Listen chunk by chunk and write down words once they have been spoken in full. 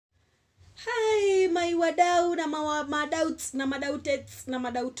my wadau na madouts na madautets na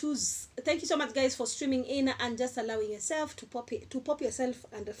madautus. Thank you so much guys for streaming in and just allowing yourself to pop yourself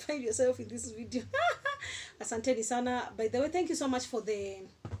and find yourself in this video. Asanteni sana. By the way, thank you so much for the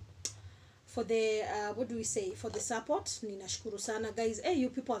what do we say, for the support. Ninashukuru sana guys. Hey, you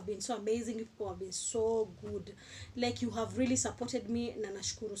people have been so amazing. You people have been so good. Like, you have really supported me. Na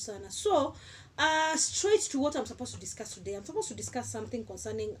nashukuru sana. So straight to what I'm supposed to discuss today. I'm supposed to discuss something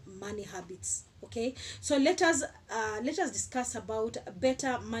concerning money habits. Okay, so let us discuss about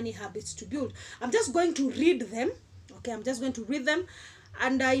better money habits to build. I'm just going to read them. Okay, I'm just going to read them.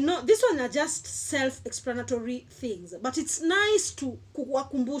 And I know this one are just self-explanatory things, but it's nice to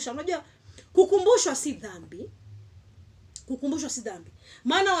kuwakumbusha. Unajua kukumbushwa si dhambi. Kukumbushwa si dhambi.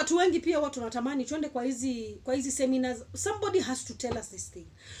 Maana watu wengi pia watu wanatamani tuende kwa hizi seminars. Somebody has to tell us this thing.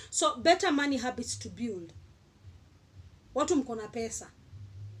 So better money habits to build. Watu mko na pesa,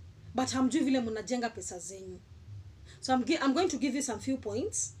 but hamjui vile mnajenga pesa zenyu. So I'm going to give you some few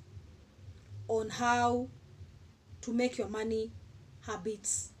points on how to make your money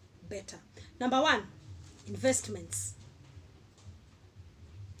habits better. Number 1, investments.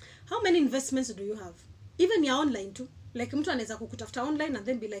 How many investments do you have? Even your online too. Like mtu anaweza kukutafuta online and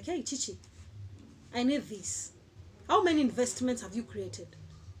then be like, hey Chichi, I need this. How many investments have you created?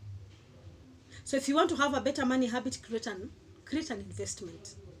 So if you want to have a better money habit, create an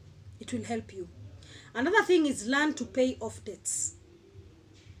investment. It will help you. Another thing is learn to pay off debts.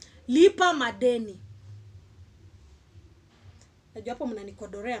 Lipa madeni. Najua hapo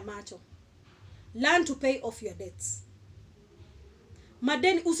mnanikodorea macho. Learn to pay off your debts.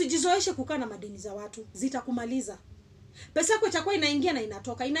 Madeni, usijizoeshe kukaa na madeni za watu. Zitakumaliza. Pesa yako itakuwa inaingia na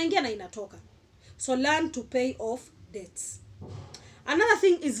inatoka. Inaingia na inatoka. So learn to pay off debts. Another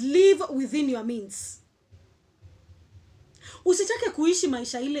thing is live within your means. Usitake kuishi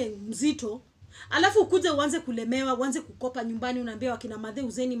maisha ile mzito, alafu ukuje uanze kulemewa, uanze kukopa nyumbani, unaambia wakina madhe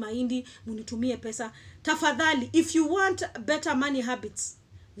uzeni mahindi, munitumie pesa. Tafadhali, if you want better money habits,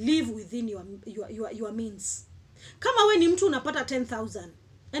 live within your means. Kama we ni mtu unapata 10,000,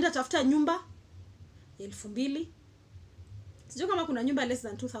 enda tafuta nyumba 2,000. Sijui kama kuna nyumba less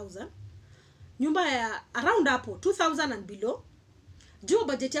than 2,000. Nyumba ya around hapo 2,000 and below. Jua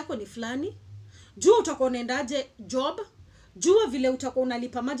budget yako ni fulani. Jua utakuwa unaendaje job. Jua vile utakuwa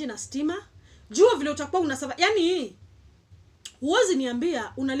unalipa maji na stima. Jua vile utakuwa unasava. Yani huwezi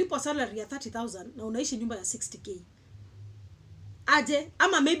niambia unalipwa salary ya 30,000 na unaishi nyumba ya 60k. Aje,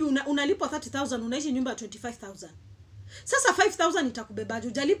 ama maybe unalipwa 30,000 unaishi nyumba ya 25,000. Sasa 5,000 itakubebaje?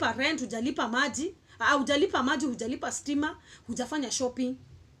 Hujalipa rent, hujalipa maji, hujalipa maji, hujalipa stima, hujafanya shopping.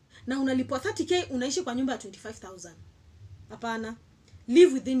 Na unalipwa 30k unaishi kwa nyumba ya 25,000. Hapana.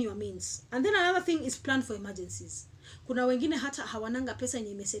 Live within your means. And then another thing is plan for emergencies. Kuna wengine hata hawananga pesa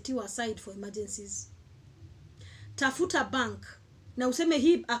yenye imesetiwa aside for emergencies. Tafuta bank na useme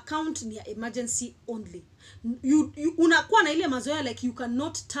hii account ni ya emergency only. Unakuwa na ile mazoea like you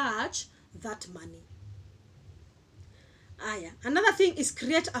cannot touch that money. Aya, another thing is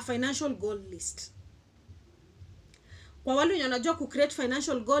create a financial goal list. Kwa wale wenye wanajua ku create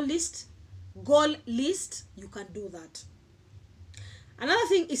financial goal list, you can do that. Another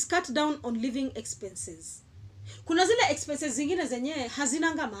thing is cut down on living expenses. Kuna zile expenses zingine zenye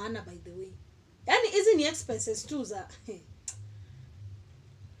hazinanga maana by the way. Yani hizi ni expenses tu za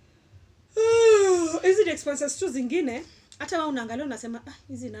hizi ni expenses tu zingine hata wewe unaangalia unasema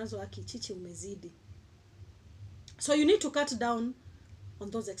hizi nazo Chichi umezidi. So you need to cut down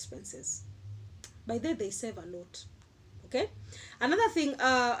on those expenses. By the way, they save a lot. Okay? Another thing,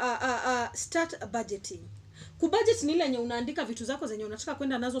 start budgeting. Kubudget ni ile yenye unaandika vitu zako zenye unataka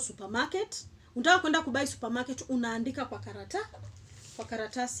kwenda nazo supermarket. Unataka kwenda kubai supermarket, unaandika kwa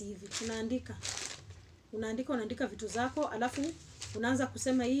karatasi hivi. Unaandika vitu zako, alafu unaanza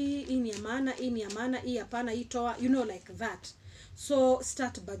kusema hii ni ya maana, hii ni ya maana, hii hapana, hii toa, you know, like that. So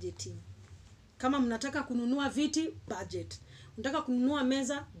start budgeting. Kama mnataka kununua viti, budget. Unataka kununua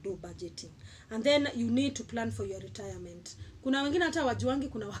meza, do budgeting. And then you need to plan for your retirement. Kuna wengine hata wajuangi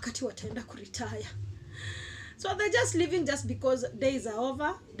kuna wakati wataenda kuretire. So they're just living just because days are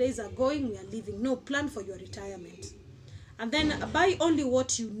over, days are going, we are living. No, plan for your retirement. And then buy only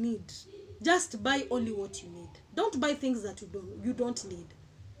what you need. Just buy only what you need. Don't buy things that you don't need.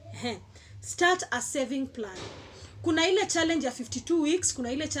 Start a saving plan. Kuna ile challenge ya 52 weeks,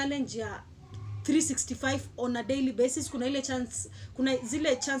 kuna ile challenge ya 365 on a daily basis, kuna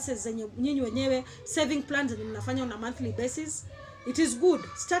zile chances zenye nyinyi wenyewe saving plans zenye mnafanya on a monthly basis. It is good.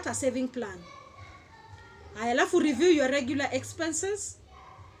 Start a saving plan. Alafu review your regular expenses.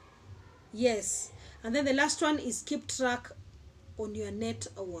 Yes. And then the last one is keep track on your net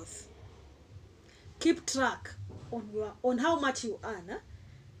worth. keep track on how much you earn.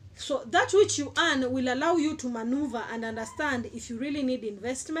 So that which you earn will allow you to maneuver and understand if you really need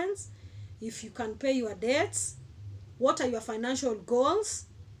investments, if you can pay your debts, what are your financial goals,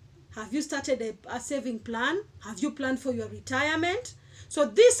 have you started a saving plan, have you planned for your retirement. So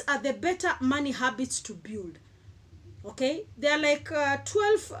these are the better money habits to build. Okay, there are like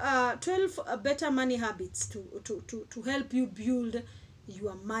 12 better money habits to help you build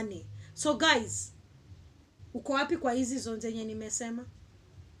your money. So guys, uko wapi kwa hizi zone zenye nimesema?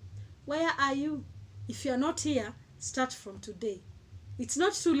 Where are you? If you are not here, start from today. It's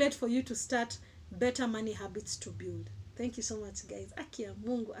not too late for you to start better money habits to build. Thank you so much guys. Aki ya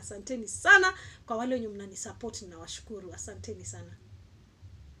Mungu, asanteni sana kwa wale wenye mnanisupport, na washukuru. Asanteni sana.